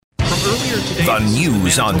earlier today, The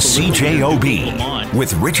news on CJOB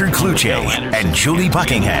with Richard Kluche and Julie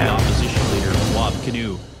Buckingham. Opposition leader Bob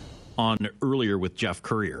Canoe on earlier with Jeff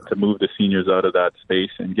Courier. To move the seniors out of that space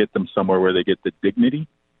and get them somewhere where they get the dignity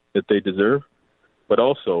that they deserve, but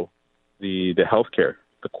also the health care,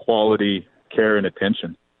 the quality care and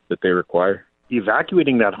attention that they require.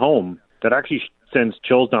 Evacuating that home, that actually sends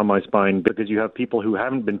chills down my spine because you have people who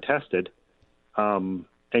haven't been tested, and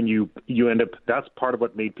you end up, that's part of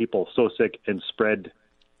what made people so sick and spread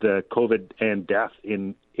the COVID and death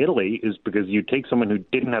in Italy, is because you take someone who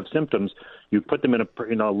didn't have symptoms, you put them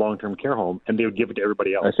in a long-term care home, and they would give it to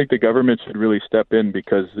everybody else. I think the government should really step in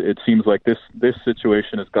because it seems like this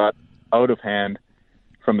situation has got out of hand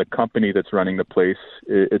from the company that's running the place.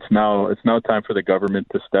 It's now time for the government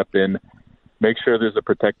to step in, make sure there's the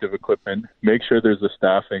protective equipment, make sure there's the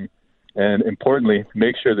staffing, and importantly,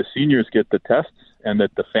 make sure the seniors get the tests and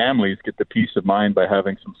that the families get the peace of mind by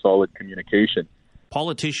having some solid communication.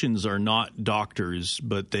 Politicians are not doctors,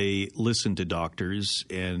 but they listen to doctors,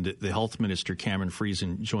 and the health minister, Cameron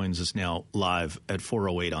Friesen, joins us now live at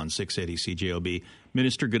 4:08 on 680 CJOB.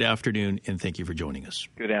 Minister, good afternoon, and thank you for joining us.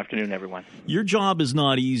 Good afternoon, everyone. Your job is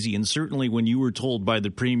not easy, and certainly when you were told by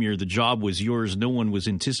the Premier the job was yours, no one was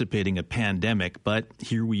anticipating a pandemic, but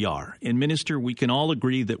here we are. And Minister, we can all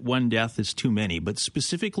agree that one death is too many, but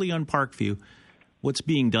specifically on Parkview, what's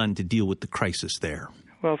being done to deal with the crisis there?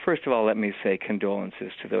 Well, first of all, let me say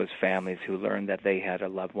condolences to those families who learned that they had a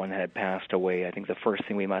loved one that had passed away. I think the first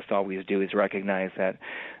thing we must always do is recognize that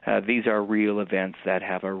these are real events that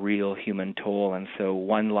have a real human toll, and so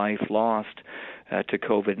one life lost to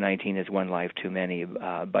COVID-19 is one life too many,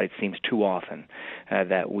 but it seems too often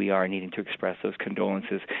that we are needing to express those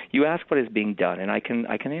condolences. You ask what is being done, and I can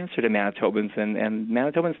answer to Manitobans, and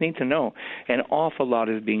Manitobans need to know an awful lot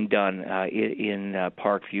is being done in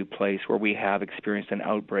Parkview Place, where we have experienced an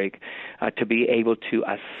outbreak, to be able to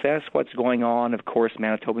assess what's going on. Of course,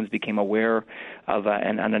 Manitobans became aware of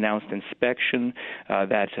an unannounced inspection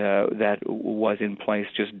that was in place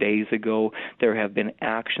just days ago. There have been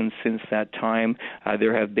actions since that time.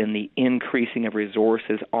 There have been the increasing of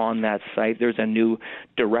resources on that site. There's a new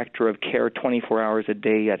director of care 24 hours a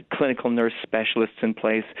day, clinical nurse specialists in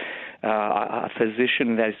place, a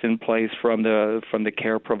physician that's in place from the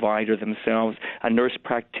care provider themselves, a nurse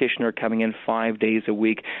practitioner coming in 5 days a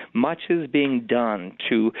week. Much is being done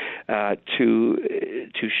to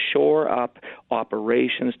shore up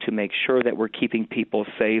operations, to make sure that we're keeping people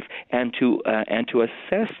safe, and to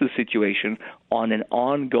assess the situation on an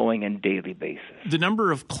ongoing and daily basis. The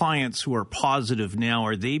number of clients who are positive now,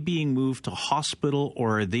 are they being moved to hospital,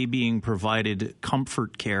 or are they being provided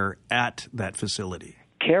comfort care at that facility?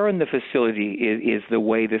 Care in the facility is the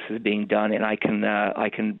way this is being done, and I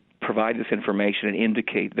can provide this information and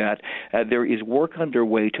indicate that there is work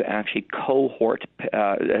underway to actually cohort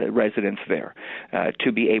residents there,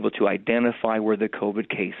 to be able to identify where the COVID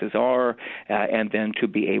cases are, and then to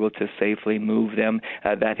be able to safely move them.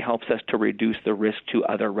 That helps us to reduce the risk to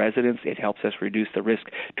other residents. It helps us reduce the risk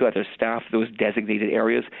to other staff. Those designated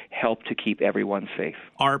areas help to keep everyone safe.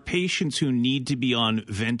 Are patients who need to be on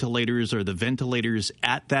ventilators, are the ventilators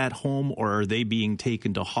at that home, or are they being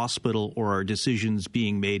taken to hospital, or are decisions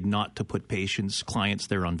being made not to put clients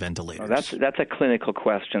there on ventilators? That's a clinical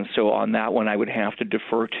question. So on that one, I would have to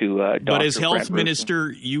defer to Dr. But as health Brent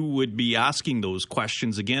minister, you would be asking those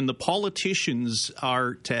questions. Again, the politicians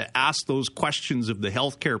are to ask those questions of the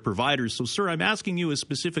healthcare providers. So, sir, I'm asking you a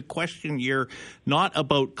specific question here, not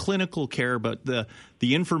about clinical care, but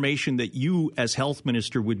the information that you as health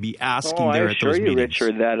minister would be asking there at those meetings. I assure you,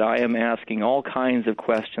 Richard, that I am asking all kinds of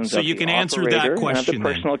questions so of you the can answer operator that question and of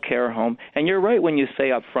the personal care home. And you're right when you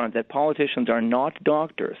say up front that politicians are not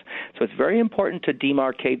doctors. So it's very important to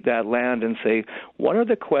demarcate that land and say, what are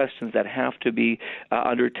the questions that have to be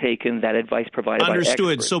undertaken, that advice provided by experts?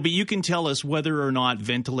 Understood. So, but you can tell us whether or not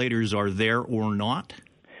ventilators are there or not?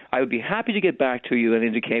 I would be happy to get back to you and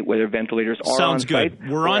indicate whether ventilators are Sounds on good. site.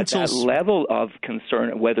 We're on at that level of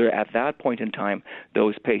concern, whether at that point in time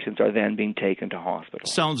those patients are then being taken to hospital.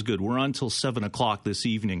 Sounds good. We're on till 7 o'clock this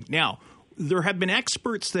evening. Now, there have been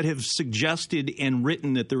experts that have suggested and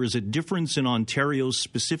written that there is a difference in Ontario,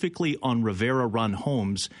 specifically on Rivera-run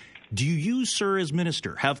homes. Do you, sir, as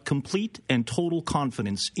minister, have complete and total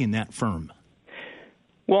confidence in that firm?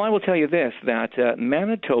 Well, I will tell you this, that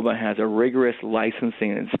Manitoba has a rigorous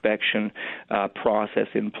licensing and inspection process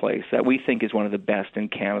in place that we think is one of the best in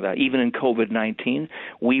Canada. Even in COVID-19,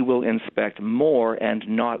 we will inspect more and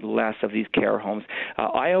not less of these care homes.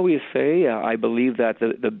 I always say, I believe that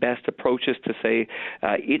the best approach is to say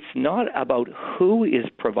it's not about who is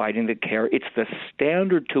providing the care, it's the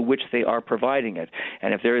standard to which they are providing it.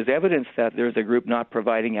 And if there is evidence that there's a group not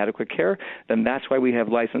providing adequate care, then that's why we have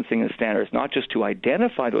licensing and standards, not just to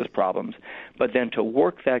identify those problems, but then to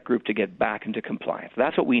work that group to get back into compliance.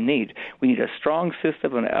 That's what we need. We need a strong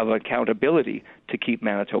system of accountability to keep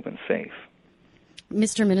Manitobans safe.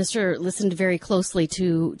 Mr. Minister, listened very closely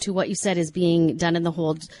to what you said is being done in the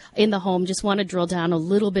home. Just want to drill down a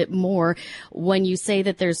little bit more. When you say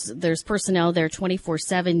that there's personnel there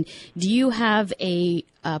 24/7, do you have a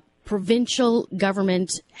provincial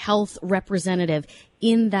government health representative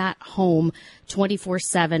in that home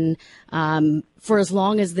 24/7 for as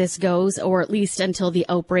long as this goes, or at least until the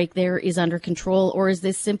outbreak there is under control? Or is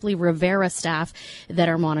this simply Rivera staff that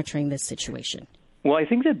are monitoring this situation? Well, I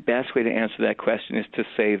think the best way to answer that question is to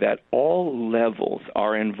say that all levels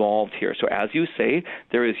are involved here. So as you say,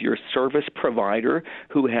 there is your service provider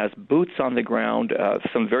who has boots on the ground,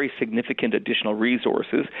 some very significant additional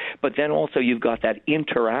resources, but then also you've got that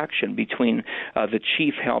interaction between the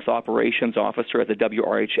Chief Health Operations Officer at the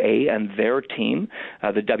WRHA and their team.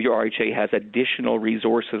 The WRHA has additional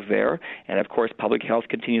resources there, and of course Public Health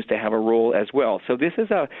continues to have a role as well. So this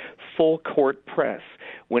is a full court press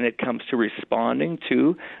when it comes to responding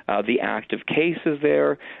to the active cases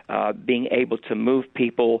there, being able to move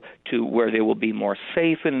people to where they will be more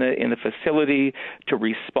safe in the facility, to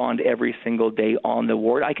respond every single day on the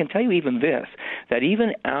ward. I can tell you even this, that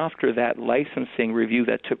even after that licensing review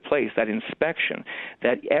that took place, that inspection,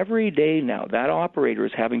 that every day now that operator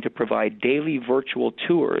is having to provide daily virtual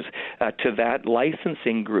tours to that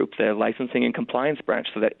licensing group, the licensing and compliance branch,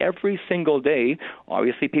 so that every single day,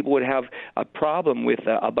 obviously people would have a problem with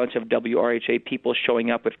a bunch of WRHA people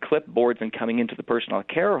showing up with clipboards and coming into the personal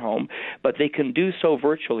care home, but they can do so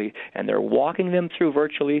virtually, and they're walking them through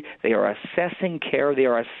virtually. They are assessing care. They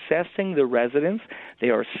are assessing the residents. They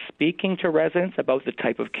are speaking to residents about the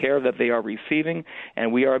type of care that they are receiving,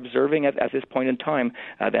 and we are observing at this point in time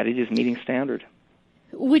that it is meeting standard.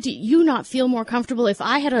 Would you not feel more comfortable? If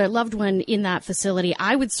I had a loved one in that facility,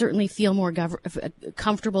 I would certainly feel more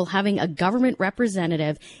comfortable having a government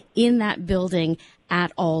representative in that building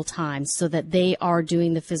at all times, so that they are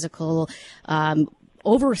doing the physical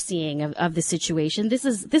overseeing of the situation. This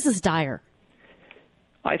is dire.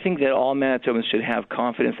 I think that all Manitobans should have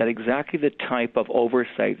confidence that exactly the type of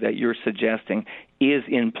oversight that you're suggesting is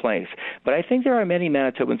in place. But I think there are many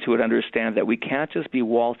Manitobans who would understand that we can't just be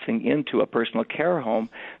waltzing into a personal care home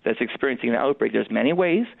that's experiencing an outbreak. There's many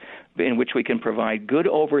ways in which we can provide good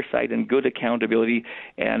oversight and good accountability,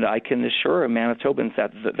 and I can assure Manitobans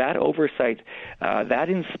that that oversight, that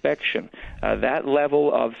inspection, that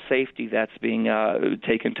level of safety that's being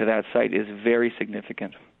taken to that site is very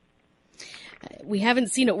significant. We haven't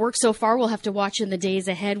seen it work so far. We'll have to watch in the days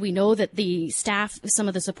ahead. We know that the staff, some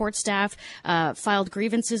of the support staff, filed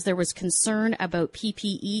grievances. There was concern about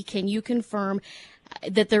PPE. Can you confirm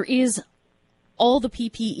that there is all the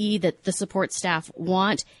PPE that the support staff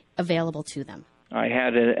want available to them? I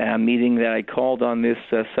had a meeting that I called on this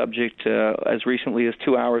subject as recently as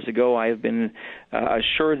 2 hours ago. I have been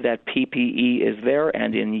assured that PPE is there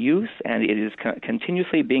and in use, and it is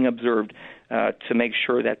continuously being observed to make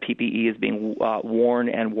sure that PPE is being worn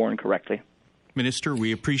and worn correctly. Minister,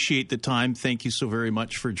 we appreciate the time. Thank you so very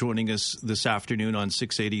much for joining us this afternoon on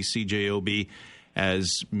 680 CJOB.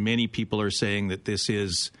 As many people are saying that this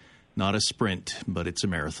is not a sprint, but it's a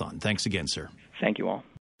marathon. Thanks again, sir. Thank you all.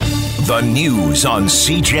 The news on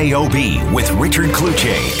CJOB with Richard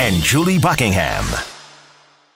Cloutier and Julie Buckingham.